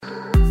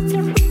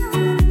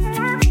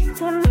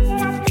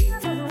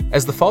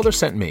As the Father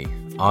sent me,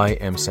 I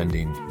am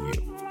sending you.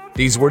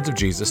 These words of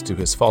Jesus to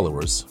his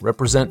followers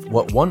represent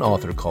what one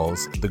author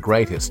calls the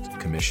greatest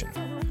commission.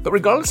 But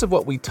regardless of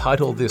what we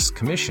title this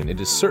commission, it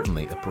is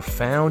certainly a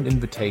profound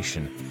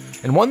invitation,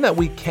 and one that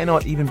we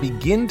cannot even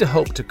begin to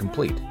hope to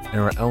complete in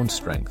our own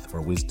strength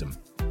or wisdom.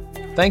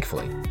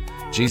 Thankfully,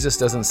 Jesus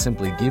doesn't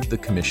simply give the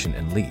commission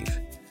and leave.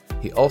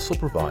 He also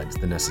provides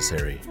the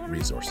necessary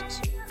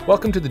resources.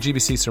 Welcome to the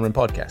GBC Sermon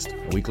Podcast,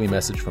 a weekly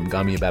message from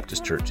Gamia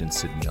Baptist Church in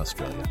Sydney,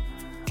 Australia.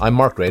 I'm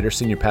Mark Rader,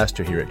 Senior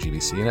Pastor here at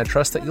GBC, and I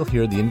trust that you'll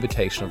hear the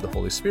invitation of the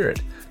Holy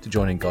Spirit to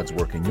join in God's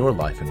work in your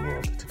life and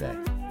world today.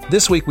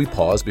 This week we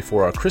pause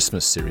before our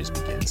Christmas series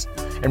begins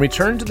and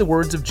return to the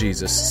words of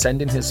Jesus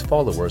sending his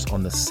followers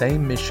on the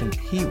same mission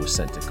he was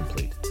sent to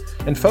complete,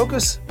 and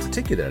focus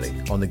particularly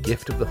on the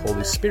gift of the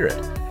Holy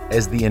Spirit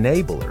as the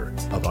enabler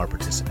of our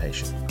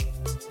participation.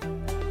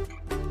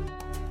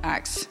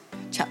 Acts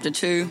chapter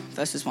 2,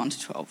 verses 1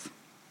 to 12.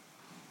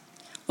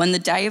 When the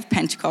day of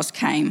Pentecost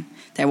came,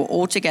 they were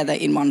all together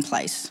in one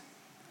place.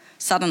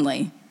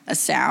 Suddenly, a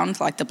sound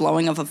like the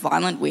blowing of a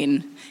violent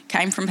wind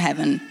came from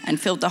heaven and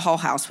filled the whole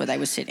house where they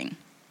were sitting.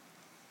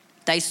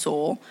 They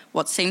saw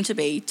what seemed to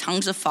be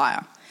tongues of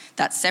fire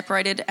that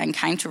separated and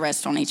came to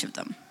rest on each of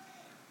them.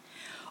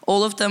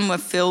 All of them were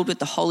filled with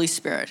the Holy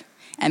Spirit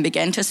and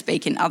began to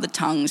speak in other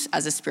tongues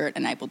as the Spirit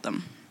enabled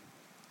them.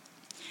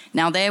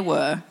 Now there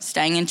were,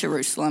 staying in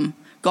Jerusalem,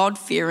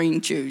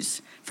 God-fearing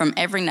Jews from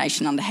every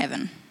nation under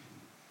heaven.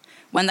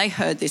 When they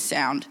heard this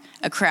sound,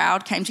 a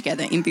crowd came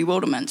together in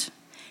bewilderment,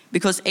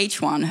 because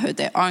each one heard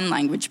their own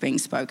language being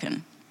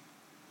spoken.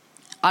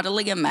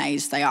 Utterly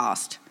amazed, they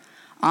asked,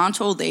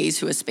 "Aren't all these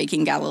who are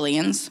speaking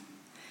Galileans?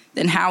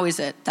 Then how is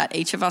it that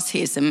each of us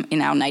hears them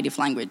in our native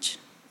language?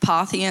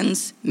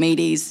 Parthians,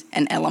 Medes,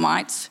 and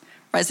Elamites,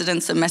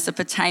 residents of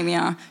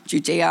Mesopotamia,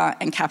 Judea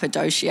and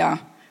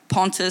Cappadocia,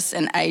 Pontus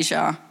and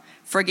Asia,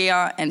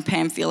 Phrygia and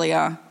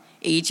Pamphylia,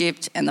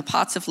 Egypt and the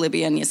parts of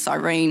Libya near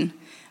Cyrene,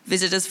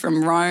 visitors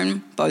from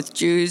Rome, both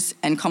Jews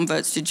and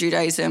converts to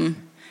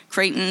Judaism,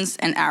 Cretans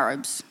and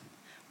Arabs.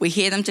 We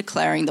hear them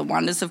declaring the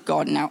wonders of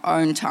God in our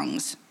own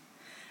tongues.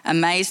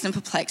 Amazed and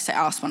perplexed, they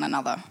ask one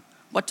another,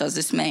 'What does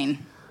this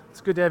mean?'"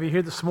 It's good to have you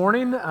here this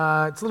morning. It's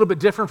a little bit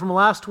different from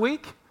last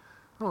week.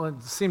 Well,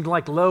 it seemed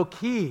like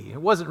low-key.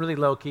 It wasn't really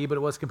low-key, but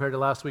it was compared to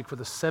last week for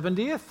the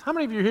 70th. How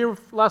many of you were here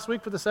last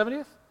week for the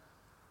 70th?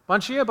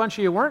 Bunch of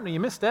you weren't, and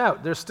you missed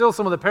out. There's still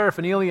some of the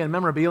paraphernalia and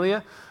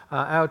memorabilia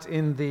out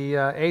in the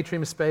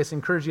atrium space. I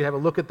encourage you to have a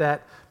look at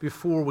that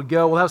before we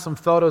go. We'll have some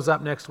photos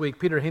up next week.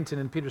 Peter Hinton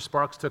and Peter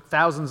Sparks took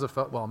thousands of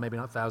photos, well, maybe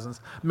not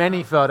thousands,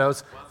 many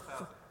photos.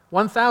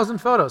 1,000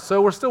 photos.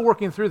 So we're still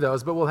working through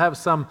those, but we'll have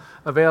some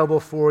available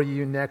for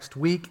you next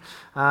week.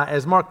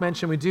 As Mark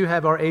mentioned, we do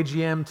have our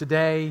AGM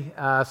today.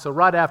 So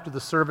right after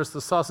the service,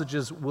 the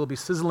sausages will be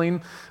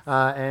sizzling,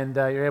 and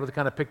you're able to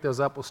kind of pick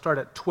those up. We'll start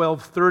at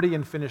 12:30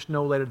 and finish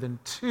no later than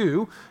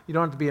 2. You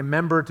don't have to be a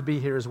member to be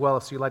here as well.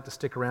 If you'd like to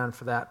stick around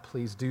for that,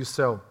 please do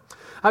so.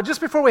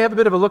 Just before we have a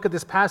bit of a look at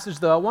this passage,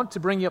 though, I want to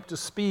bring you up to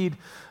speed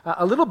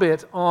a little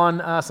bit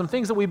on some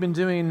things that we've been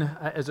doing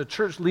as a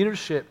church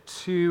leadership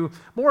to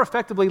more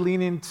effectively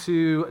lean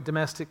into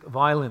domestic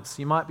violence.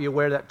 You might be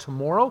aware that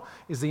tomorrow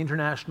is the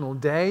International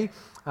Day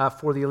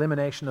for the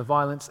elimination of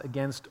violence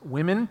against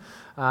women.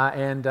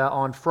 And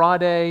on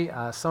Friday,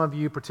 some of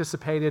you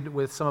participated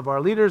with some of our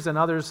leaders and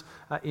others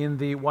in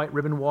the White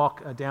Ribbon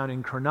Walk down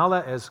in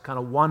Cronulla as kind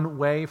of one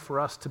way for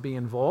us to be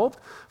involved.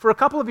 For a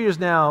couple of years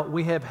now,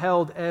 we have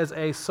held as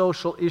a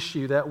social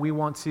issue that we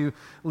want to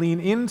lean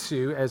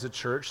into as a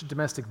church,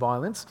 domestic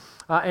violence.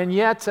 And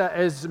yet,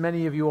 as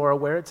many of you are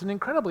aware, it's an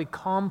incredibly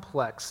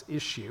complex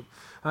issue.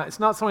 It's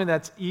not something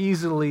that's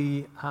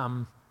easily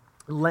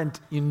lent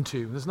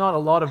into. There's not a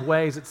lot of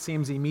ways it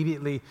seems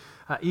immediately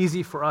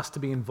easy for us to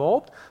be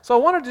involved. So I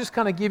want to just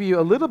kind of give you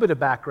a little bit of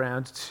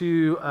background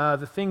to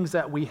the things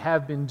that we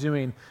have been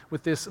doing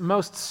with this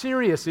most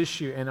serious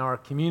issue in our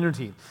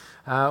community.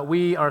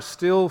 We are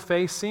still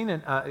facing,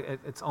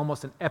 it's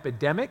almost an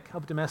epidemic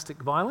of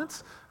domestic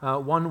violence.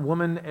 One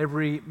woman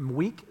every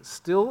week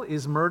still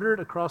is murdered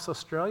across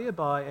Australia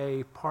by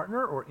a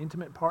partner or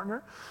intimate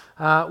partner,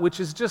 which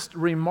is just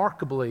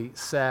remarkably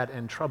sad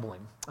and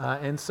troubling.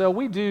 And so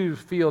we do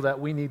feel that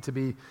we need to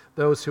be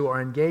those who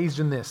are engaged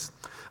in this.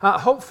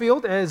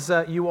 Hopefield, as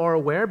you are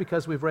aware,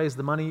 because we've raised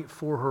the money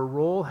for her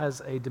role,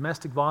 has a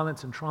domestic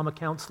violence and trauma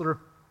counselor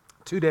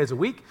 2 days a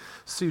week.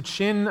 Sue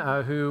Chin,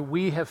 who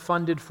we have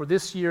funded for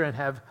this year and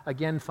have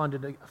again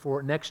funded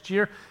for next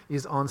year,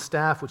 is on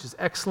staff, which is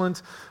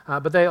excellent.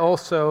 But they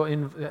also,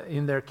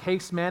 in their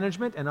case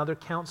management and other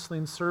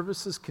counseling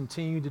services,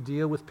 continue to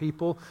deal with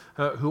people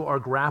who are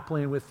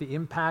grappling with the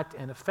impact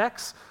and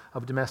effects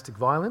of domestic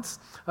violence.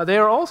 They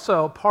are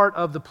also part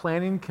of the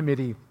planning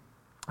committee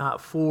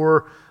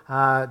for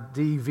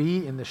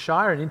DV in the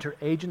Shire, an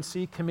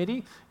interagency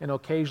committee, and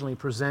occasionally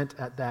present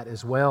at that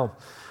as well.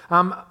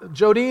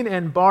 Jodine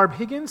and Barb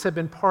Higgins have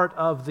been part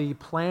of the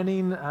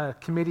planning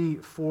committee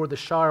for the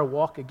Shire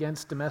Walk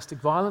Against Domestic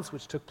Violence,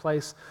 which took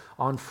place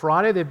on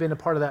Friday. They've been a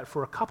part of that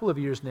for a couple of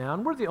years now,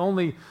 and we're the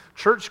only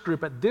church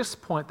group at this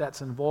point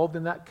that's involved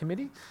in that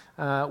committee,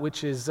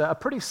 which is a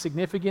pretty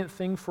significant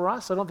thing for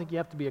us. I don't think you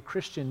have to be a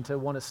Christian to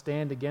want to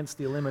stand against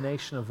the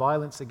elimination of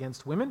violence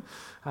against women,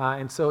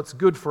 and so it's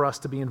good for us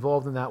to be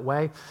involved in that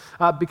way.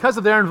 Because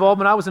of their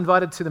involvement, I was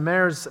invited to the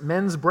Mayor's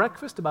Men's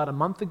Breakfast about a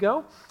month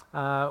ago,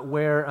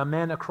 where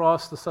men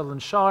across the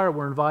Sutherland Shire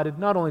were invited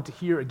not only to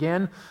hear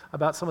again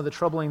about some of the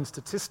troubling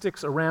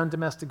statistics around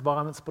domestic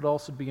violence, but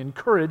also to be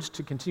encouraged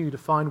to continue to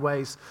find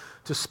ways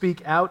to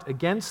speak out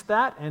against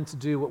that and to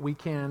do what we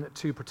can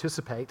to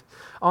participate.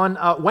 On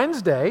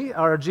Wednesday,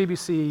 our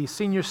GBC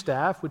senior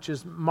staff, which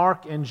is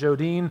Mark and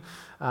Jodine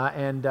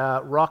and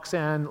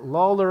Roxanne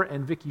Lawler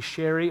and Vicky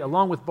Sherry,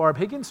 along with Barb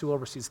Higgins, who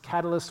oversees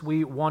Catalyst,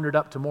 we wandered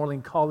up to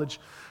Moreland College,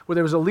 where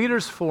there was a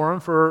leaders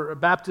forum for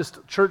Baptist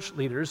church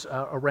leaders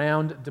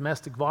around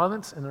domestic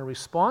violence and their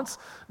response,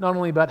 not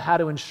only about how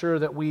to ensure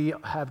that we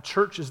have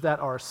churches that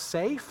are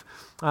safe,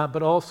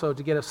 but also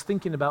to get us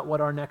thinking about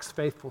what our next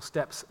faithful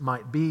steps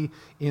might be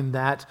in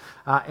that.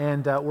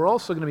 And we're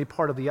also going to be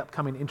part of the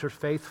upcoming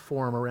Interfaith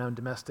Forum around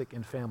domestic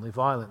and family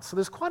violence. So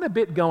there's quite a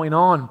bit going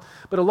on,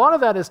 but a lot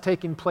of that is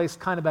taking place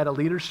kind of at a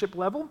leadership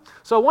level.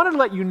 So I wanted to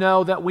let you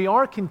know that we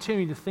are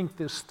continuing to think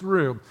this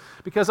through,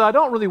 because I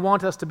don't really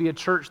want us to be a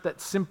church that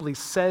simply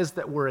says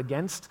that we're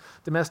against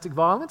domestic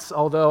violence,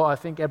 although I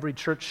think every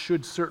church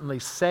should certainly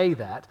say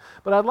that.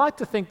 But I'd like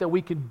to think that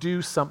we could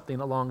do something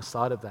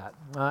alongside of that.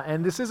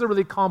 And this is a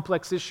really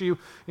complex issue.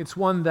 It's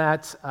one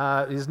that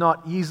is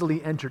not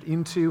easily entered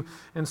into,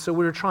 and so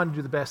we're trying to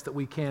do the best that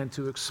we can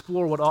to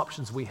explore what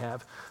options we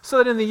have, so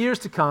that in the years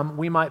to come,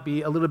 we might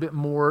be a little bit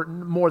more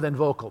than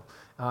vocal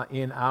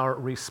in our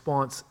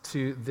response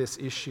to this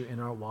issue in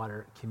our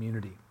wider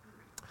community.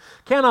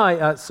 Can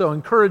I so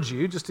encourage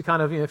you just to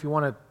kind of, if you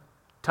want to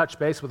touch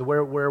base with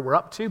where we're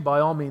up to, by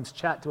all means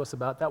chat to us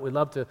about that. We'd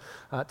love to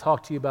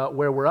talk to you about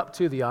where we're up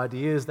to, the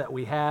ideas that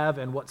we have,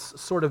 and what's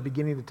sort of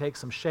beginning to take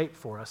some shape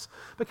for us.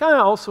 But can I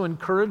also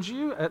encourage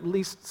you, at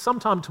least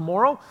sometime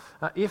tomorrow,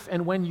 if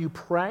and when you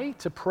pray,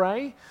 to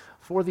pray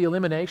for the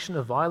elimination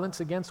of violence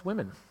against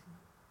women.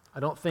 I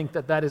don't think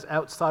that that is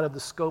outside of the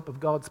scope of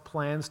God's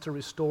plans to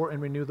restore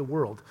and renew the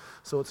world.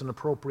 So it's an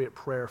appropriate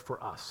prayer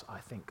for us, I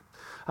think.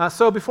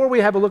 So before we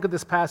have a look at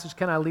this passage,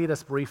 can I lead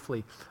us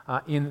briefly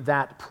in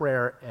that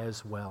prayer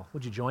as well?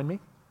 Would you join me?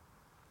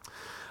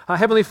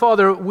 Heavenly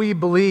Father, we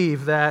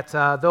believe that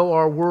though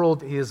our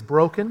world is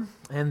broken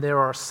and there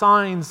are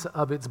signs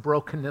of its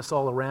brokenness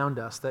all around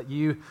us, that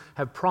you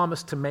have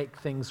promised to make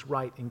things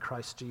right in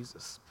Christ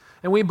Jesus.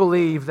 And we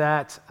believe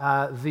that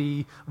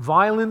the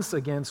violence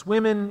against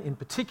women in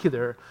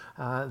particular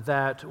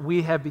that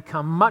we have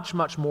become much,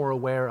 much more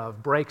aware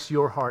of breaks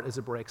your heart as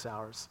it breaks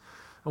ours.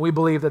 And we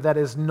believe that that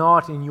is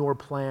not in your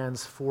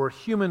plans for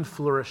human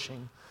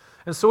flourishing.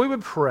 And so we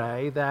would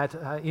pray that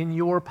in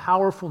your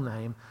powerful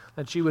name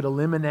that you would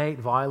eliminate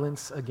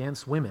violence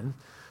against women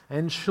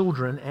and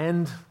children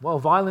and, well,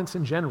 violence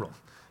in general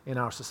in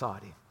our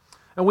society.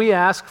 And we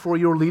ask for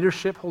your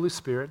leadership, Holy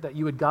Spirit, that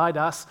you would guide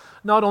us,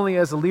 not only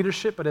as a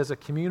leadership, but as a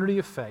community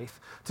of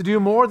faith, to do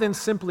more than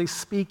simply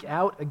speak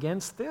out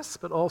against this,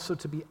 but also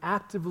to be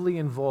actively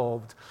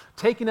involved,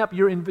 taking up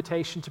your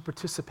invitation to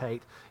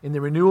participate in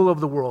the renewal of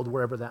the world,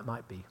 wherever that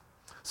might be.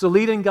 So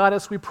lead and guide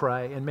us, we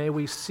pray, and may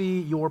we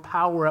see your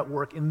power at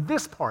work in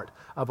this part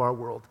of our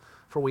world,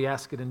 for we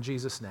ask it in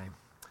Jesus' name.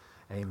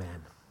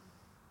 Amen.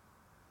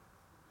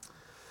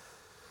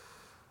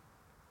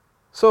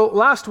 So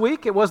last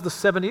week, it was the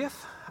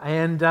 70th,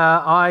 and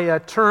I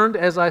turned,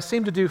 as I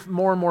seem to do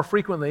more and more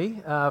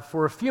frequently,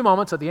 for a few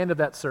moments at the end of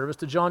that service,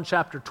 to John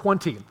chapter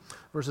 20,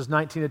 verses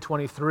 19 to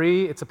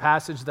 23. It's a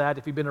passage that,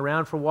 if you've been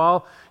around for a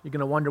while, you're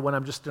going to wonder when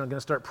I'm just going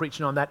to start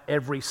preaching on that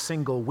every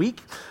single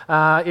week.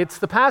 It's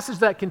the passage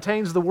that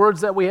contains the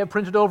words that we have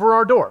printed over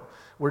our door,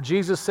 where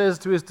Jesus says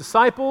to his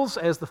disciples,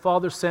 "As the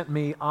Father sent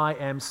me, I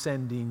am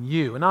sending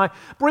you." And I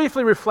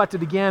briefly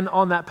reflected again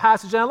on that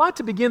passage, and I'd like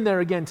to begin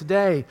there again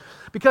today,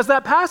 because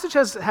that passage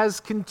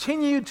has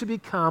continued to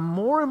become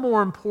more and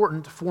more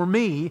important for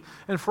me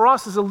and for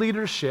us as a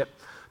leadership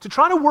to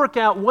try to work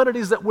out what it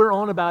is that we're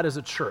on about as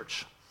a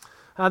church.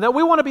 That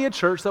we want to be a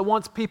church that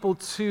wants people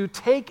to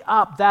take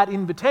up that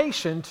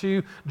invitation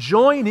to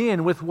join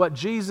in with what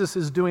Jesus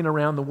is doing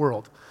around the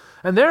world.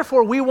 And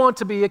therefore, we want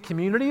to be a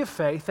community of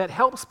faith that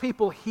helps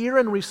people hear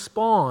and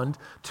respond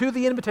to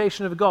the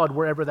invitation of God,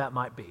 wherever that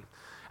might be.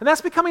 And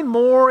that's becoming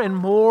more and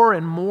more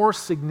and more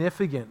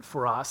significant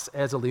for us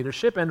as a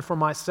leadership and for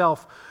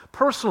myself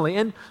personally.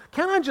 And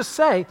can I just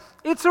say,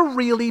 it's a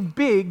really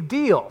big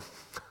deal.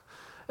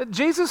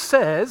 Jesus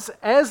says,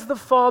 "As the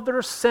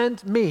Father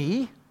sent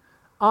me,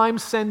 I'm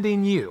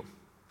sending you."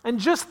 And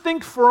just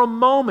think for a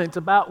moment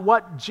about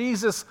what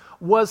Jesus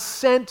was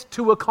sent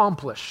to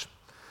accomplish.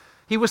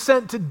 He was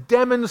sent to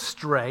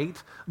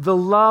demonstrate the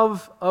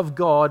love of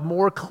God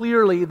more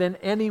clearly than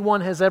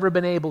anyone has ever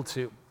been able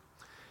to.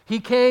 He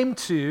came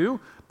to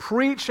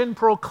preach and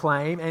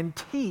proclaim and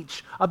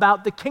teach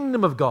about the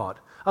kingdom of God,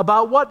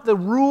 about what the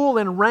rule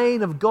and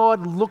reign of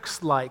God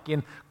looks like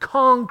in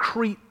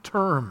concrete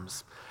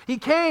terms. He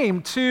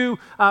came to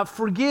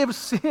forgive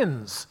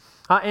sins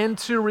and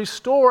to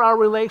restore our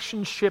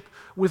relationship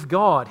with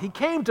God. He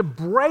came to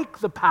break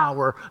the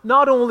power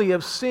not only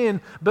of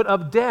sin but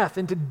of death,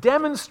 and to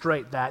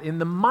demonstrate that in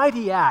the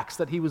mighty acts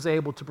that he was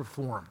able to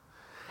perform.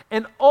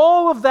 And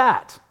all of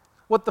that,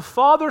 what the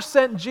Father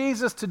sent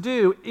Jesus to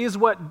do, is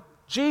what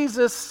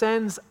Jesus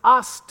sends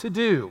us to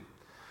do.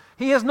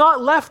 He has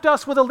not left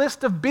us with a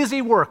list of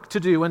busy work to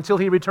do until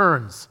he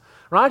returns,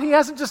 right? He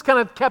hasn't just kind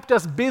of kept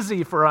us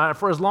busy for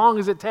as long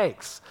as it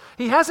takes.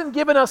 He hasn't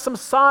given us some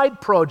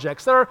side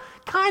projects that are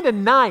kind of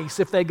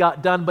nice if they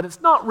got done, but it's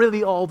not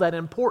really all that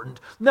important.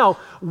 No,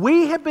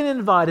 we have been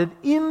invited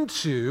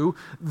into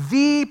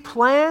the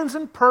plans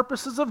and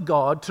purposes of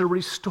God to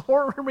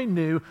restore and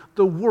renew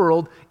the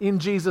world in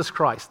Jesus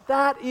Christ.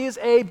 That is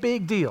a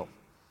big deal.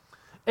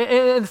 And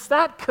it's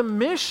that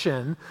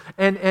commission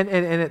and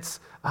its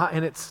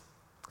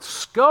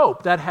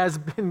scope that has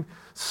been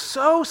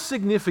so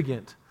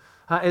significant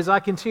as I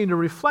continue to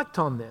reflect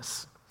on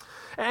this.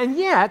 And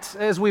yet,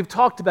 as we've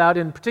talked about,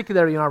 in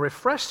particular in our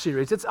Refresh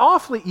series, it's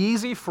awfully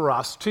easy for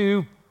us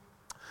to,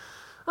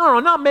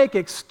 not make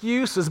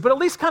excuses, but at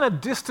least kind of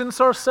distance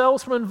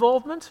ourselves from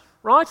involvement,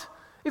 right?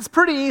 It's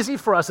pretty easy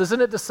for us,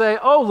 isn't it, to say,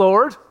 "Oh,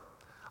 Lord,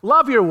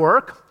 love your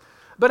work,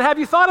 but have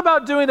you thought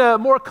about doing a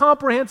more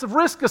comprehensive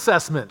risk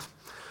assessment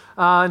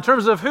in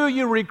terms of who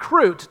you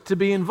recruit to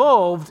be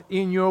involved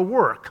in your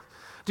work?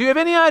 Do you have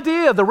any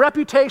idea of the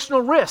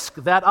reputational risk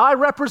that I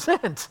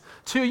represent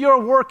to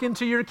your work and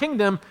to your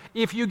kingdom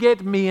if you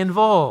get me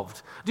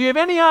involved? Do you have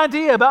any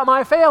idea about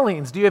my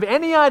failings? Do you have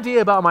any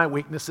idea about my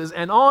weaknesses?"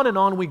 And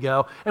on we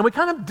go. And we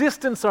kind of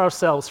distance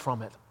ourselves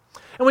from it.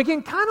 And we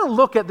can kind of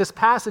look at this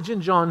passage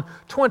in John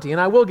 20, and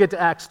I will get to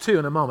Acts 2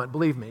 in a moment,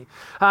 believe me.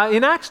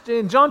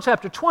 In John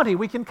chapter 20,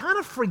 we can kind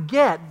of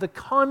forget the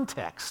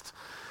context.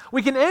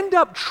 We can end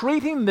up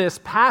treating this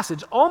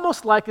passage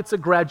almost like it's a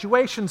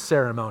graduation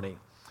ceremony.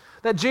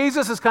 That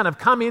Jesus has kind of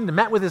come in and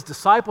met with his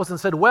disciples and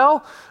said,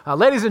 "Well,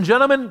 ladies and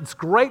gentlemen, it's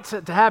great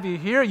to have you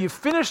here. You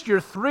finished your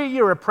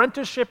 3-year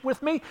apprenticeship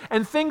with me,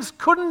 and things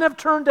couldn't have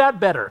turned out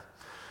better.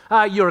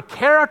 Your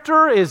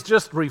character is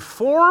just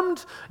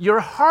reformed. Your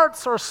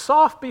hearts are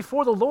soft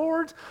before the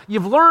Lord.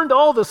 You've learned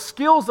all the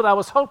skills that I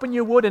was hoping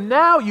you would, and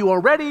now you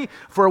are ready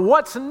for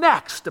what's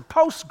next, the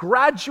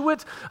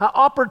postgraduate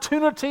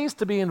opportunities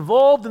to be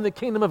involved in the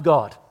kingdom of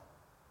God."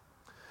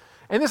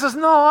 And this is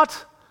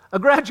not a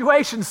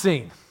graduation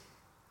scene.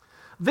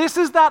 This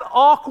is that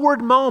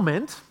awkward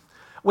moment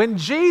when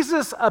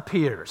Jesus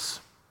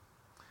appears.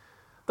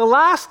 The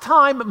last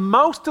time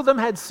most of them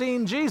had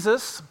seen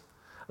Jesus,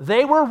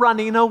 they were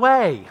running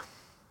away.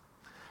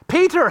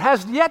 Peter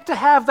has yet to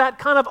have that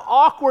kind of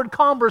awkward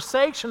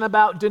conversation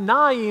about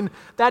denying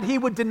that he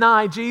would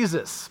deny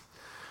Jesus.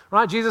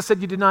 Right? Jesus said,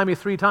 "You deny me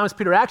 3 times."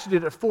 Peter actually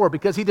did it 4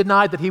 because he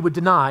denied that he would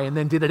deny and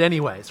then did it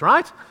anyways,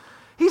 right?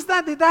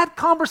 That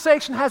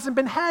conversation hasn't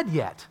been had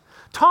yet.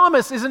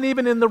 Thomas isn't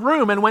even in the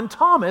room, and when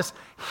Thomas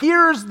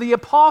hears the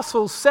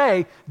apostles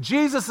say,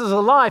 "Jesus is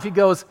alive," he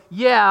goes,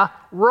 "Yeah,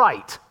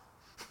 right."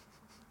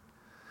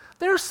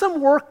 There's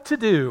some work to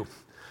do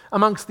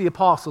amongst the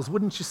apostles,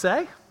 wouldn't you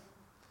say?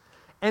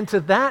 And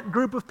to that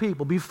group of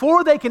people,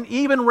 before they can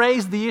even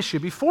raise the issue,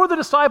 before the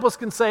disciples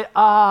can say,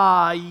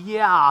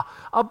 yeah,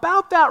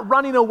 about that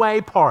running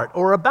away part,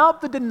 or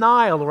about the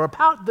denial, or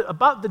about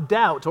the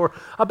doubt, or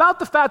about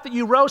the fact that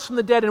you rose from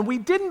the dead, and we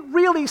didn't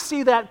really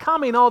see that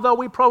coming, although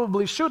we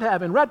probably should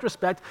have in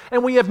retrospect,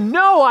 and we have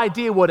no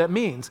idea what it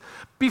means.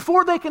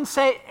 Before they can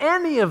say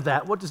any of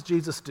that, what does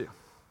Jesus do?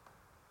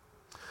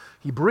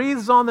 He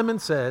breathes on them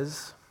and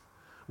says,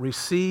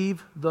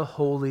 "Receive the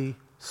Holy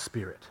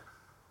Spirit."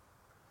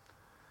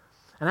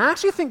 And I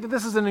actually think that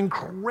this is an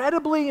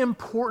incredibly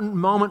important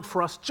moment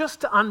for us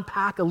just to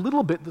unpack a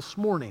little bit this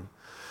morning.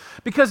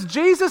 Because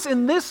Jesus,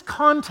 in this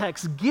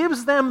context,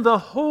 gives them the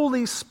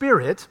Holy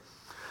Spirit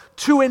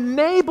to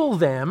enable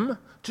them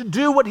to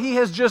do what he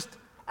has just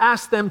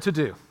asked them to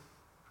do.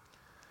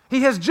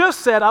 He has just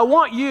said, "I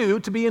want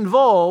you to be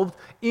involved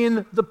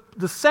in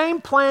the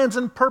same plans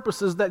and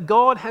purposes that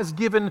God has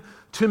given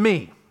to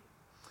me.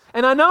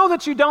 And I know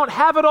that you don't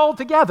have it all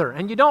together,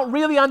 and you don't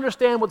really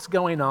understand what's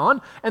going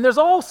on, and there's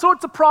all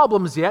sorts of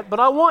problems yet, but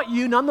I want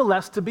you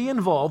nonetheless to be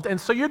involved, and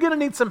so you're going to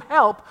need some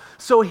help,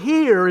 so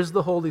here is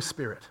the Holy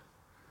Spirit."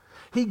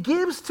 He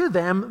gives to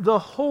them the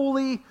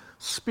Holy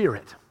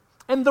Spirit.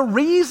 And the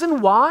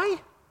reason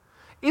why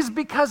is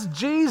because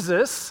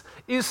Jesus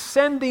is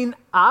sending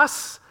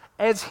us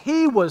as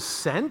he was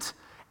sent,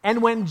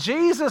 and when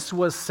Jesus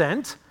was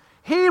sent,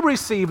 he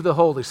received the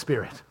Holy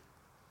Spirit.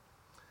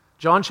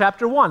 John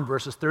chapter 1,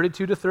 verses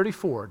 32 to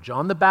 34,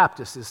 John the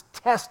Baptist is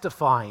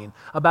testifying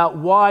about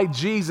why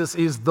Jesus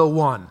is the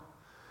one.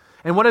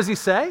 And what does he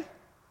say?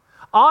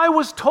 I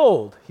was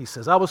told, he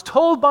says, I was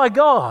told by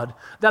God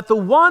that the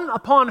one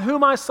upon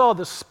whom I saw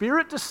the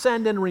Spirit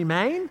descend and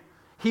remain,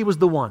 he was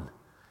the one.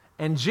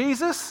 And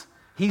Jesus,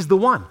 he's the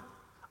one.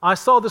 I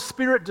saw the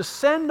Spirit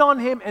descend on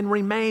him and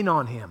remain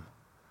on him.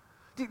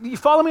 Do you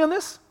follow me on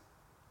this?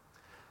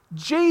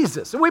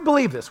 Jesus, and we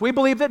believe this. We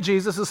believe that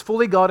Jesus is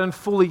fully God and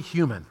fully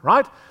human,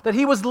 right? That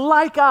he was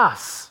like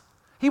us.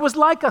 He was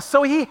like us,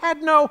 so he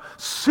had no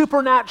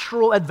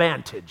supernatural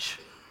advantage.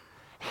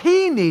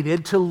 He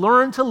needed to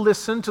learn to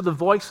listen to the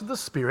voice of the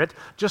Spirit,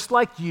 just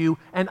like you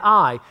and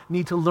I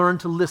need to learn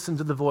to listen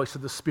to the voice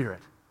of the Spirit.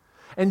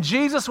 And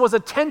Jesus was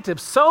attentive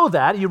so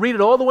that, you read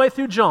it all the way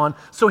through John,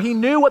 so he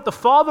knew what the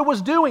Father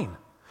was doing,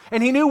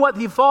 and he knew what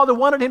the Father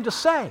wanted him to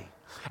say,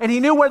 and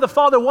he knew where the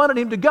Father wanted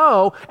him to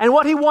go, and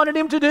what he wanted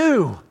him to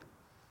do.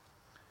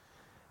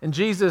 And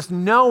Jesus,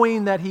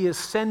 knowing that he is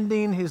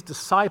sending his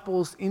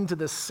disciples into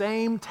the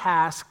same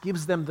task,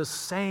 gives them the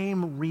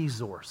same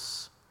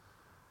resource.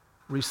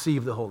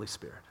 Receive the Holy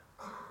Spirit.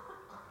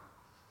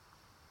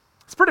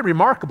 It's pretty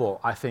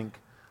remarkable, I think,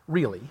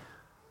 really.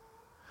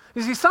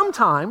 You see,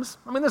 sometimes,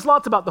 there's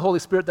lots about the Holy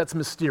Spirit that's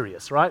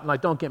mysterious, right?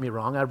 Like, don't get me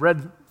wrong, I've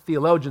read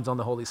theologians on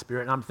the Holy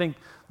Spirit, and I think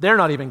they're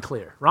not even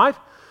clear, right?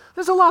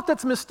 There's a lot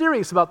that's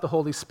mysterious about the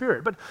Holy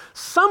Spirit, but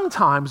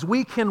sometimes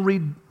we can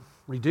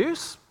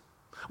reduce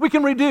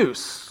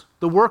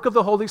the work of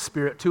the Holy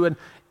Spirit to an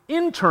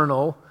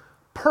internal,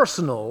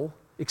 personal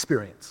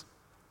experience,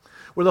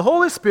 where the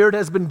Holy Spirit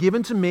has been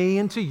given to me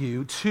and to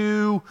you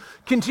to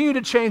continue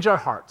to change our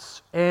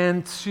hearts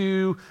and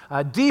to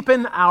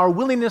deepen our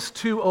willingness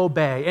to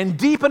obey and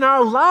deepen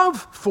our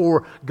love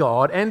for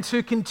God and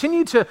to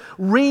continue to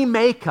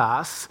remake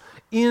us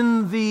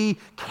in the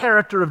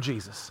character of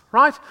Jesus,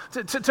 right?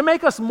 To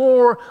make us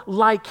more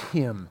like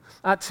him,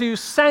 to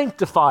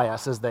sanctify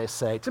us, as they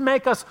say, to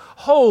make us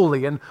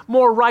holy and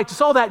more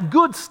righteous, all that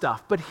good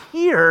stuff. But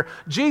here,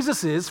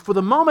 Jesus is, for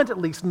the moment at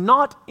least,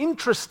 not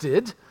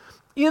interested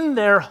in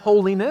their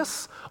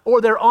holiness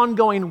or their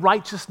ongoing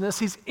righteousness.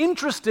 He's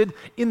interested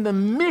in the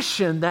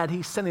mission that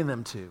he's sending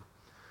them to.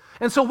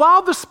 And so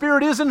while the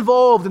Spirit is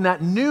involved in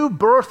that new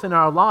birth in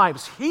our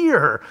lives,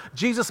 here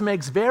Jesus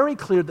makes very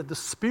clear that the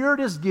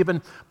Spirit is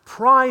given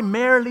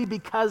primarily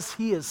because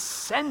he is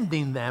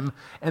sending them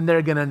and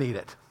they're going to need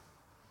it.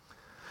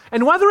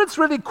 And whether it's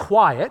really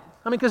quiet,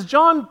 because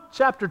John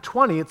chapter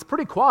 20, it's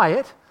pretty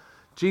quiet.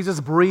 Jesus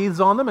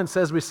breathes on them and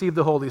says, receive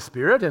the Holy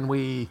Spirit, and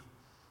we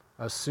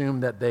assume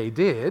that they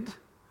did.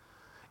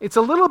 It's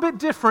a little bit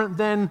different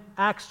than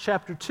Acts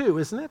chapter 2,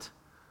 isn't it?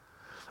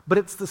 But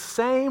it's the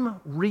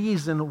same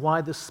reason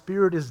why the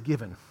Spirit is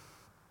given.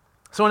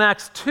 So in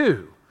Acts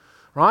 2,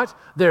 right,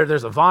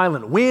 there's a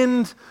violent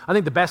wind. I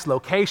think the best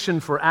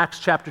location for Acts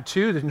chapter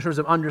 2, in terms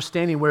of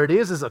understanding where it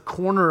is a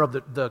corner of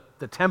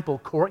the temple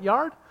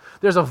courtyard.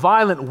 There's a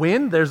violent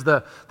wind, there's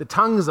the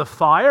tongues of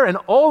fire, and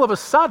all of a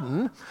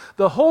sudden,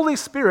 the Holy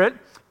Spirit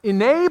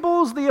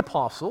enables the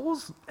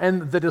apostles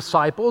and the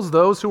disciples,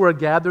 those who are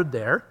gathered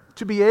there,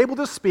 to be able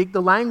to speak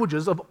the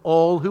languages of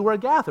all who are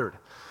gathered.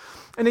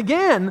 And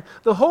again,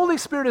 the Holy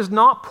Spirit is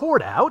not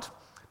poured out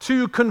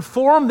to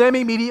conform them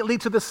immediately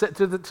to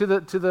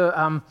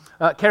the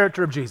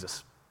character of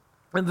Jesus.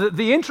 And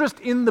the interest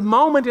in the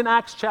moment in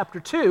Acts chapter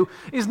 2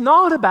 is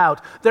not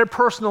about their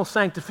personal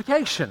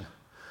sanctification.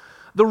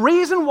 The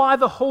reason why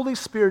the Holy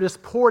Spirit is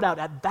poured out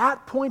at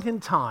that point in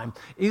time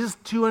is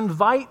to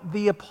invite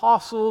the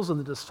apostles and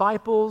the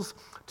disciples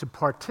to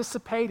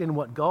participate in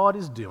what God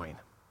is doing.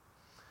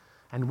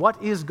 And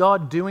what is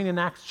God doing in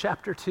Acts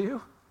chapter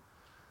 2?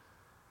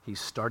 He's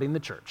starting the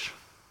church.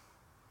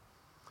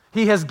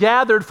 He has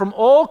gathered from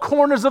all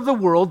corners of the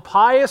world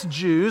pious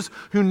Jews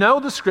who know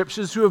the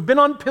Scriptures, who have been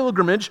on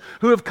pilgrimage,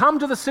 who have come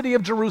to the city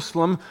of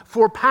Jerusalem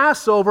for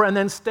Passover and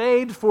then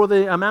stayed for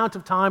the amount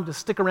of time to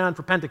stick around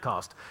for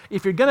Pentecost.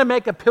 If you're going to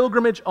make a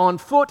pilgrimage on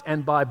foot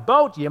and by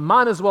boat, you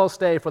might as well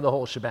stay for the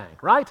whole shebang,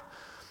 right?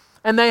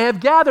 And they have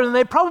gathered, and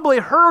they probably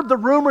heard the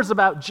rumors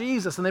about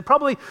Jesus, and they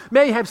probably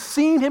may have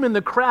seen him in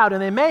the crowd,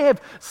 and they may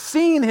have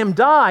seen him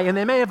die, and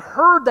they may have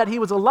heard that he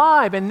was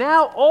alive, and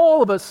now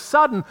all of a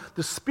sudden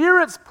the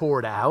Spirit's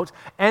poured out,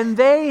 and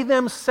they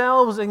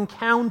themselves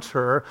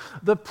encounter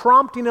the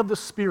prompting of the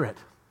Spirit.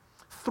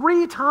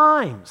 3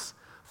 times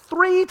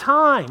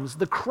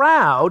the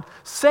crowd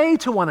say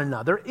to one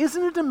another,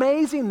 isn't it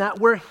amazing that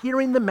we're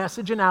hearing the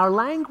message in our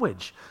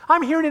language?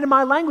 I'm hearing it in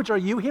my language. Are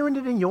you hearing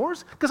it in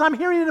yours? Because I'm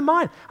hearing it in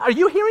mine. Are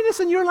you hearing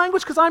this in your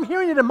language? Because I'm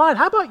hearing it in mine.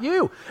 How about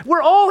you?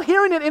 We're all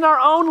hearing it in our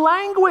own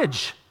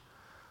language.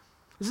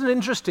 Isn't it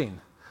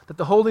interesting that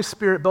the Holy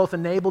Spirit both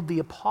enabled the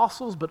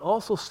apostles but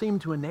also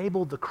seemed to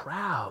enable the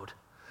crowd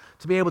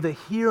to be able to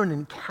hear and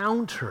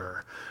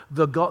encounter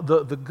the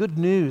good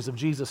news of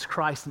Jesus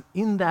Christ, and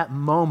in that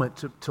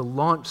moment to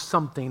launch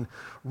something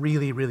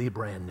really, really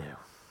brand new.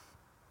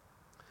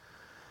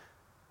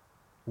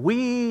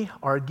 We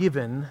are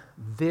given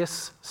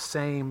this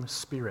same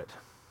Spirit.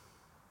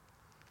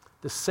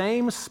 The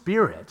same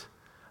Spirit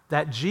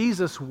that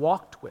Jesus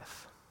walked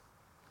with.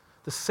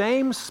 The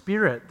same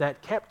Spirit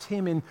that kept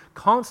him in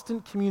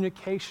constant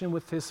communication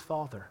with his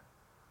Father.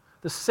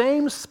 The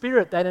same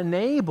Spirit that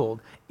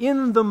enabled,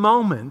 in the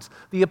moment,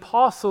 the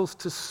apostles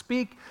to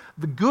speak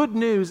the good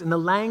news in the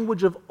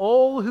language of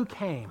all who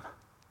came.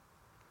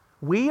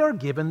 We are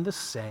given the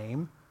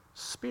same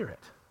Spirit.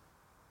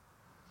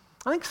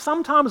 I think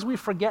sometimes we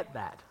forget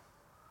that.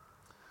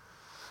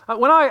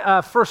 When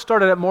I first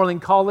started at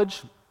Moreland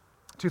College,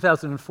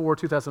 2004,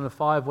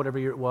 2005, whatever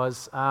year it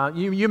was,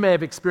 you may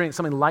have experienced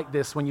something like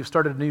this when you've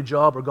started a new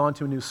job or gone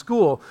to a new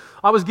school.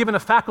 I was given a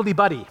faculty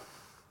buddy.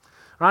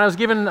 Right? I was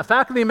given a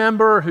faculty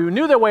member who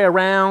knew their way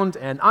around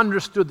and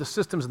understood the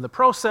systems and the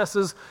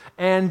processes,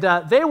 and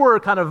they were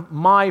kind of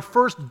my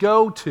first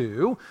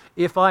go-to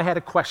if I had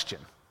a question.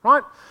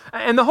 Right?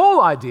 And the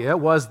whole idea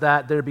was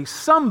that there'd be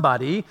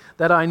somebody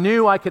that I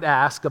knew I could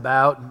ask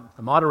about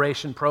the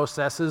moderation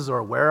processes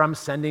or where I'm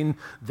sending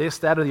this,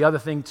 that, or the other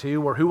thing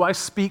to, or who I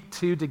speak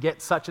to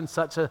get such and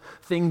such a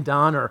thing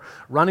done, or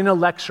running a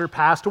lecture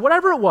past, or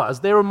whatever it was.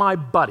 They were my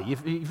buddy.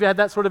 You've had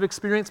that sort of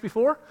experience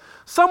before?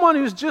 Someone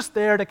who's just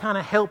there to kind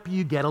of help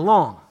you get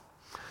along.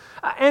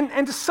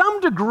 And to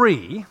some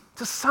degree,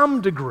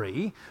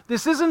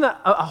 this isn't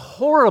a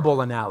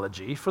horrible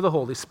analogy for the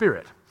Holy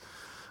Spirit.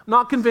 I'm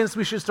not convinced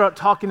we should start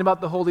talking about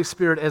the Holy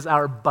Spirit as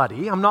our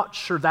buddy. I'm not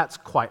sure that's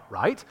quite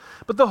right.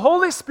 But the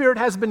Holy Spirit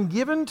has been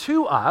given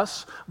to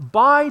us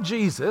by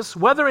Jesus,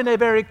 whether in a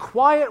very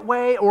quiet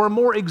way or a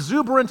more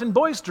exuberant and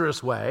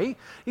boisterous way.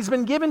 He's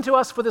been given to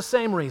us for the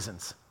same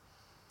reasons,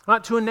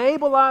 right? To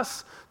enable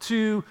us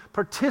to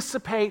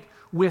participate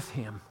with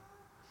Him.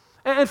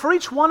 And for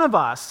each one of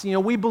us,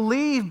 we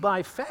believe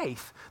by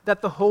faith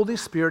that the Holy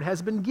Spirit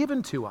has been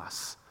given to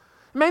us.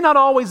 It may not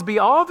always be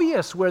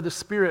obvious where the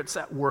Spirit's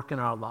at work in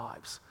our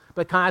lives,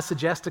 but can I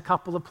suggest a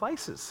couple of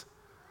places?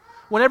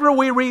 Whenever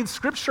we read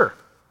Scripture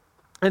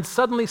and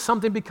suddenly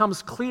something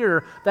becomes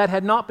clear that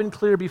had not been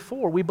clear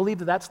before, we believe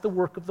that that's the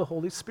work of the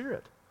Holy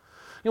Spirit.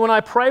 When I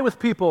pray with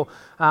people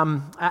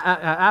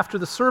after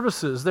the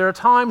services, there are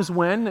times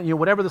when,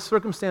 whatever the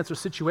circumstance or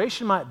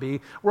situation might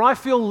be, where I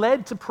feel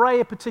led to pray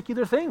a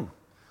particular thing.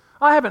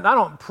 I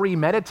don't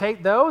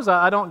premeditate those.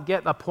 I don't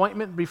get an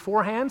appointment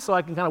beforehand so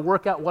I can kind of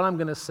work out what I'm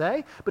going to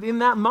say. But in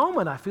that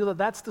moment, I feel that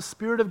that's the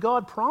Spirit of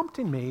God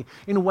prompting me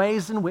in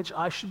ways in which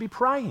I should be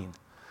praying.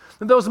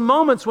 And those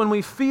moments when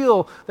we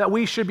feel that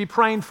we should be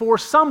praying for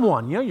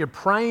someone, you're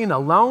praying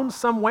alone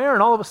somewhere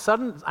and all of a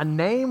sudden a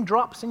name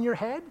drops in your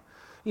head.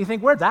 You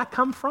think, where'd that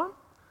come from?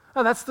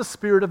 Oh, that's the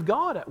Spirit of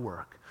God at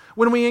work.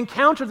 When we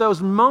encounter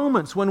those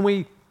moments, when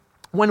we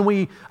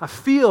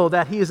feel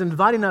that He is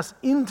inviting us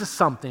into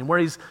something, where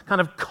He's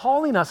kind of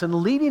calling us and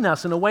leading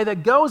us in a way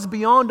that goes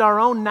beyond our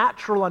own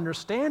natural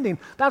understanding,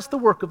 that's the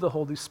work of the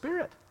Holy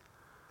Spirit.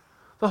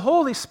 The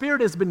Holy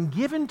Spirit has been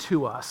given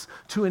to us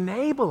to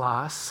enable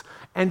us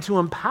and to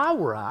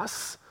empower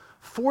us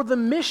for the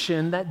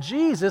mission that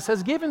Jesus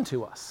has given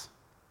to us.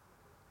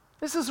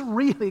 This is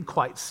really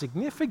quite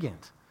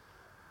significant.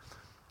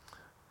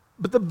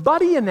 But the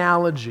buddy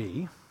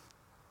analogy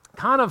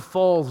kind of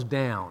falls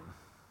down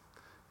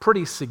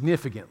pretty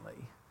significantly,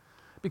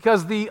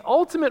 because the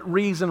ultimate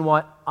reason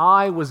why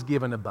I was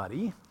given a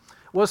buddy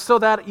was so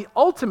that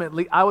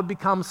ultimately I would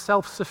become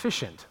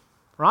self-sufficient,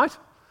 right?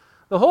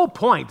 The whole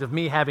point of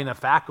me having a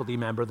faculty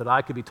member that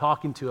I could be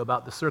talking to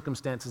about the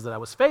circumstances that I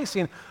was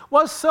facing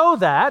was so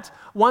that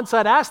once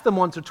I'd asked them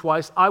once or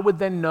twice, I would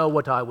then know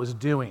what I was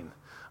doing.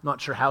 I'm not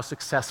sure how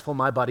successful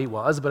my buddy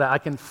was, but I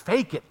can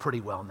fake it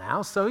pretty well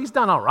now, so he's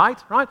done all right?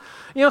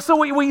 So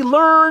we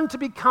learn to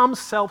become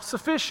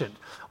self-sufficient.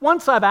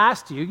 Once I've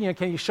asked you,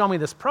 can you show me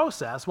this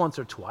process once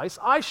or twice,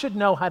 I should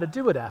know how to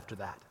do it after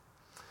that.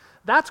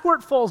 That's where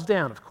it falls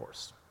down, of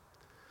course,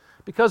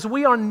 because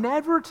we are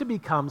never to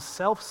become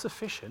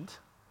self-sufficient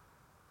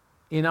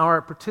in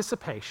our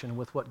participation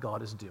with what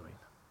God is doing.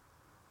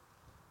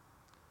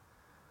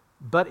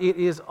 But it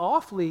is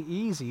awfully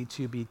easy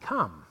to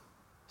become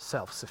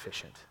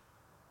self-sufficient,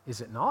 is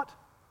it not?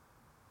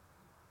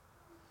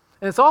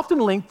 And it's often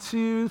linked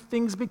to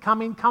things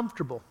becoming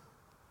comfortable.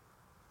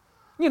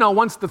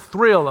 Once the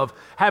thrill of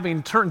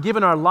having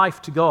given our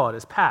life to God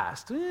is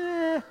past,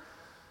 I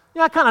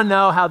kind of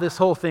know how this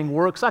whole thing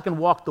works. I can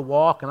walk the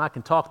walk and I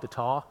can talk the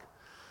talk.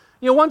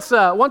 Once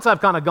I've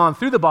kind of gone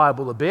through the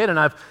Bible a bit and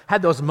I've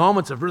had those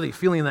moments of really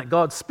feeling that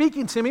God's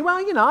speaking to me,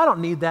 I don't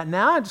need that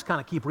now. I just kind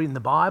of keep reading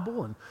the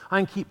Bible and I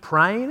can keep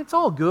praying. It's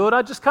all good.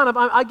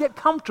 I get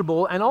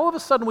comfortable, and all of a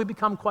sudden we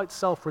become quite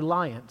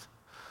self-reliant,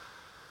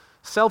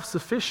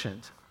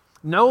 self-sufficient,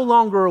 no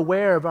longer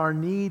aware of our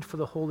need for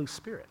the Holy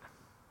Spirit.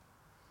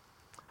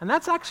 And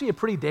that's actually a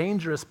pretty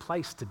dangerous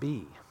place to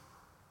be.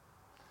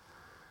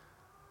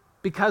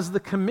 Because the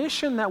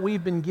commission that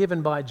we've been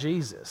given by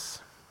Jesus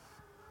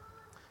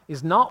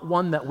is not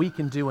one that we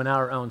can do in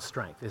our own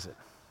strength, is it?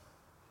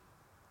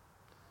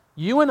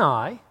 You and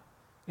I,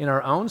 in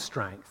our own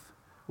strength,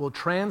 will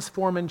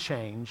transform and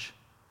change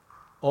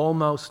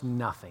almost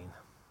nothing.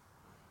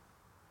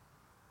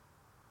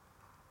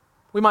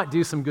 We might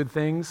do some good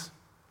things.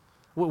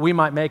 We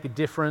might make a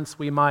difference.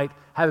 We might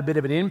have a bit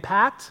of an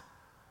impact.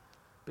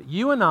 But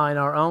you and I, in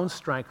our own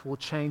strength, will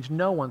change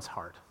no one's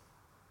heart.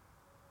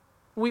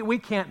 We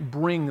can't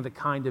bring the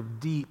kind of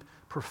deep,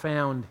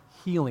 profound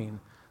healing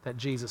that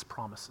Jesus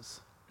promises.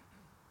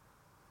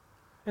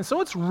 And so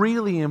it's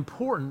really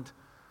important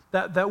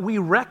that we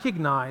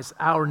recognize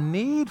our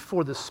need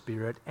for the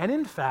Spirit and,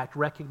 in fact,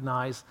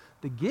 recognize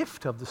the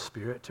gift of the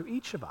Spirit to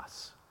each of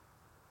us.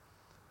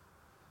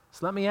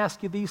 So let me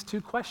ask you these two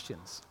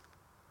questions.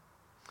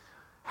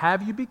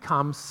 Have you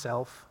become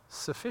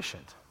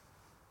self-sufficient?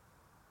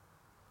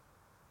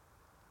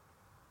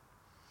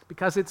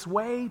 Because it's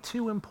way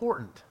too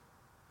important.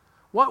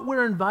 What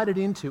we're invited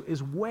into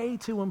is way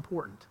too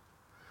important.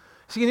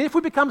 See, and if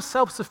we become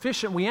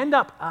self-sufficient, we end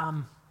up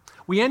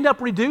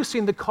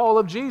reducing the call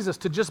of Jesus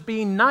to just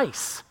being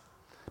nice,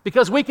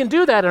 because we can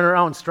do that in our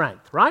own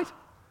strength, right?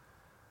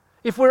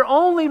 If we're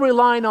only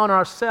relying on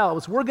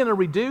ourselves, we're going to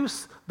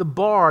reduce the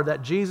bar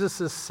that Jesus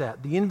has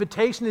set. The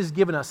invitation is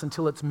given us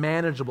until it's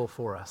manageable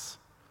for us.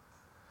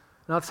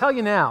 And I'll tell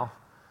you now,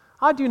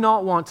 I do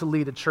not want to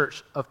lead a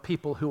church of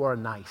people who are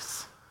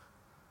nice.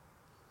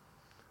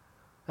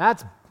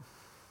 That's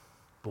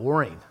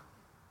boring.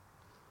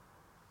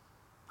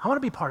 I want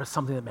to be part of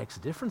something that makes a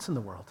difference in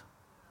the world.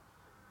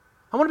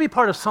 I want to be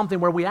part of something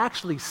where we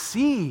actually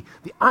see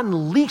the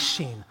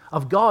unleashing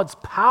of God's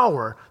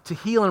power to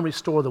heal and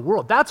restore the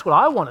world. That's what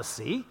I want to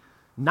see.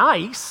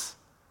 Nice.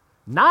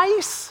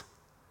 Nice?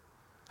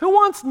 Who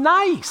wants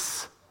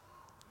nice?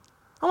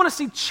 I want to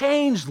see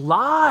changed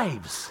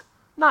lives,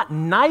 not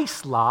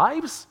nice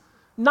lives.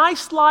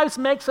 Nice lives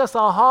makes us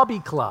a hobby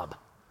club.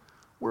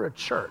 We're a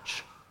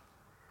church.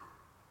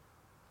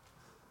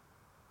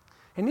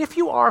 And if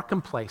you are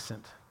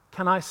complacent,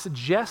 can I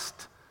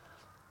suggest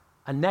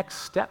a next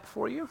step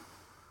for you?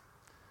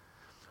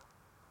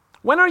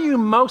 When are you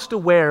most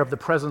aware of the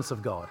presence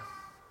of God?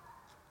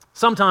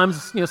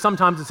 Sometimes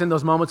it's in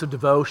those moments of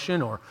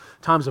devotion or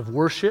times of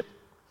worship.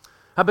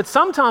 But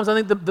sometimes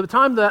I think the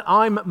time that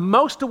I'm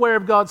most aware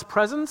of God's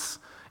presence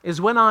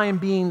is when I am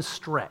being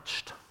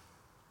stretched.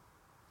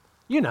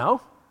 You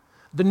know,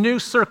 the new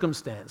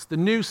circumstance, the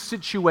new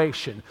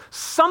situation.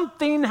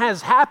 Something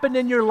has happened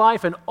in your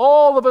life and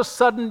all of a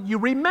sudden you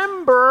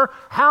remember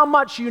how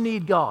much you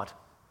need God.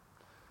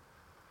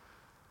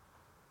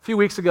 A few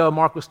weeks ago,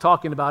 Mark was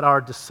talking about our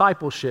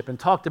discipleship and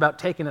talked about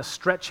taking a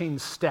stretching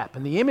step.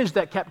 And the image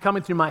that kept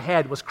coming through my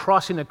head was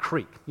crossing a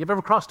creek. You've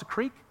ever crossed a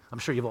creek? I'm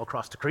sure you've all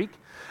crossed a creek.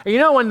 And you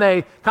know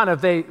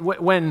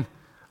when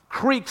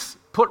creeks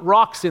put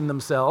rocks in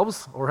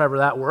themselves, or however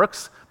that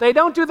works, they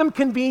don't do them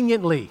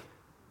conveniently,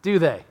 do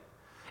they?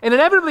 And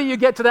inevitably you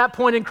get to that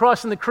point in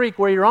crossing the creek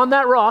where you're on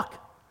that rock,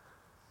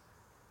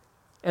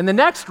 and the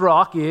next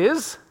rock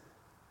is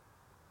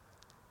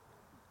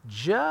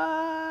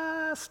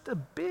just a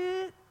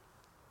bit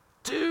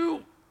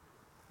too,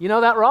 you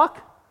know that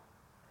rock?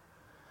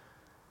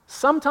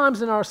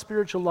 Sometimes in our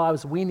spiritual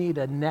lives, we need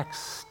a next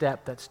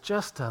step that's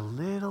just a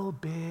little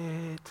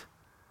bit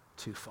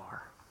too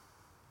far.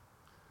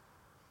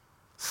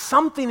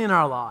 Something in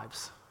our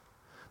lives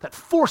that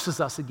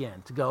forces us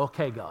again to go,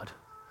 okay, God,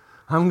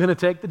 I'm going to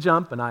take the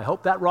jump, and I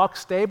hope that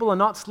rock's stable and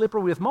not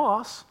slippery with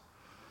moss.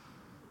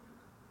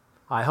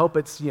 I hope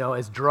it's,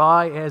 as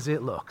dry as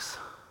it looks.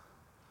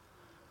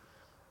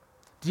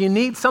 Do you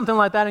need something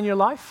like that in your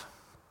life?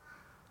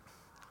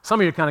 Some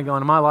of you are kind of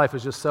going, my life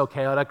is just so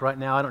chaotic right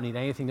now, I don't need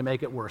anything to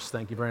make it worse,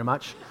 thank you very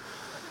much.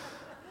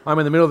 I'm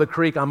in the middle of the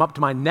creek, I'm up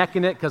to my neck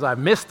in it because I've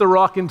missed the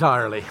rock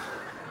entirely.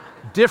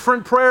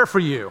 Different prayer for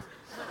you.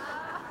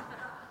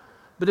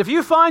 But if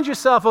you find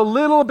yourself a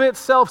little bit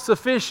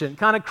self-sufficient,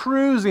 kind of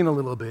cruising a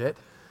little bit,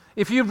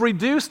 if you've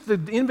reduced the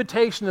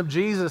invitation of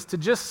Jesus to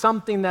just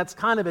something that's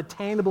kind of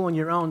attainable in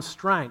your own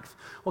strength,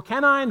 well,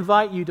 can I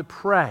invite you to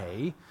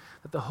pray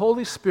that the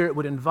Holy Spirit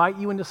would invite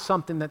you into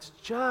something that's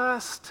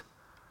just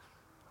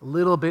a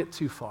little bit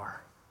too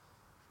far.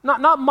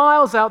 Not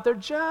miles out there,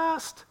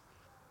 just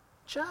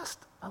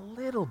a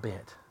little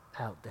bit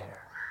out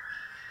there.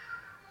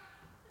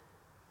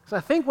 So I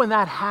think when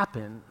that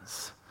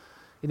happens,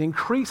 it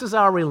increases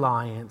our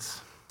reliance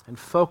and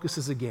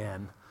focuses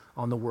again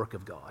on the work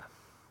of God.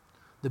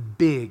 The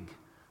big,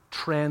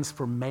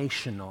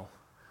 transformational,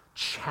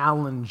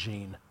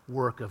 challenging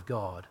work of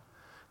God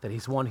that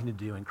He's wanting to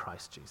do in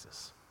Christ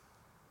Jesus.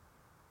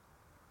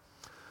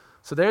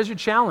 So there's your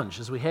challenge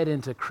as we head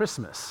into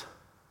Christmas,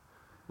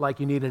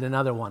 like you needed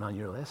another one on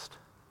your list.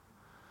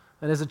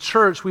 And as a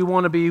church, we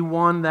want to be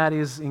one that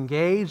is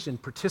engaged and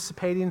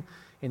participating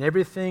in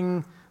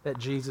everything that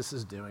Jesus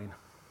is doing.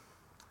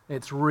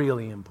 It's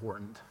really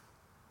important.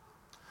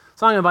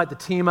 So I'm going to invite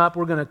the team up.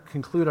 We're going to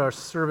conclude our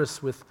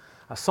service with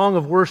a song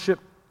of worship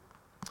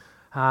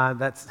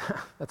that's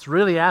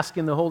really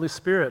asking the Holy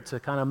Spirit to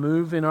kind of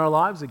move in our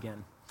lives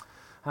again.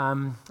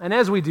 And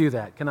as we do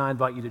that, can I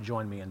invite you to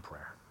join me in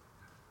prayer?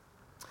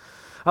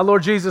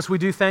 Lord Jesus, we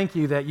do thank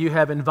you that you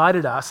have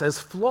invited us, as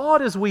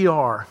flawed as we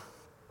are,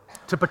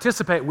 to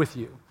participate with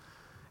you.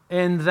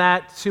 And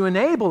that to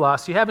enable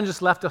us, you haven't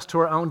just left us to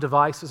our own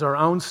devices, our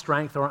own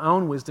strength, our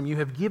own wisdom. You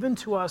have given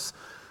to us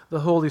the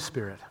Holy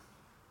Spirit,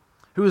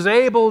 who is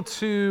able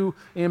to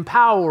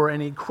empower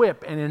and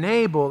equip and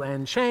enable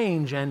and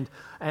change and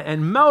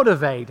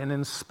motivate and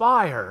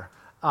inspire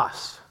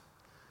us.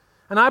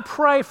 And I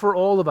pray for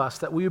all of us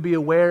that we would be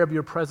aware of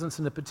your presence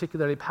in a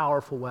particularly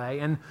powerful way.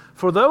 And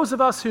for those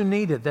of us who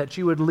need it, that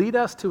you would lead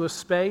us to a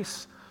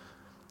space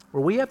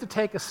where we have to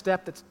take a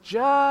step that's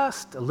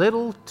just a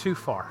little too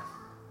far.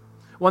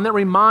 One that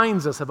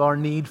reminds us of our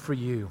need for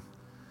you.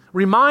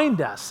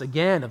 Remind us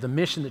again of the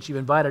mission that you've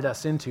invited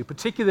us into,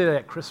 particularly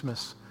at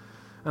Christmas.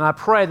 And I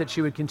pray that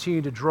you would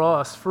continue to draw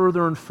us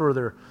further and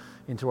further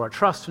into our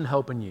trust and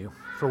hope in you.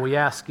 For we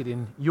ask it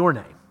in your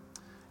name.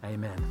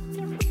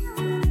 Amen.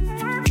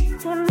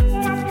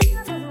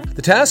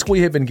 The task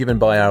we have been given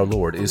by our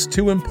Lord is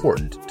too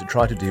important to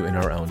try to do in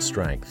our own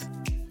strength.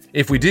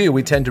 If we do,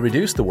 we tend to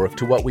reduce the work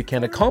to what we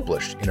can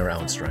accomplish in our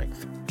own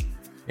strength.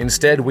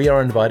 Instead, we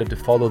are invited to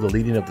follow the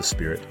leading of the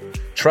Spirit,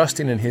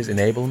 trusting in His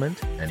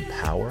enablement and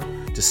power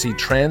to see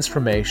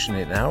transformation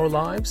in our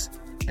lives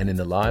and in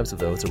the lives of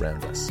those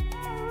around us.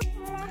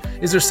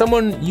 Is there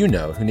someone you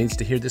know who needs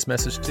to hear this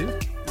message too?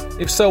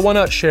 If so, why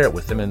not share it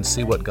with them and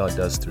see what God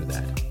does through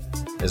that?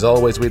 As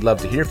always, we'd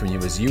love to hear from you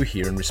as you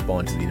hear and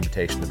respond to the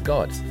invitation of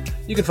God.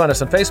 You can find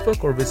us on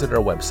Facebook or visit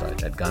our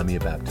website at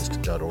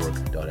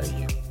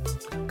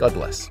gamiabaptist.org.au. God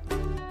bless.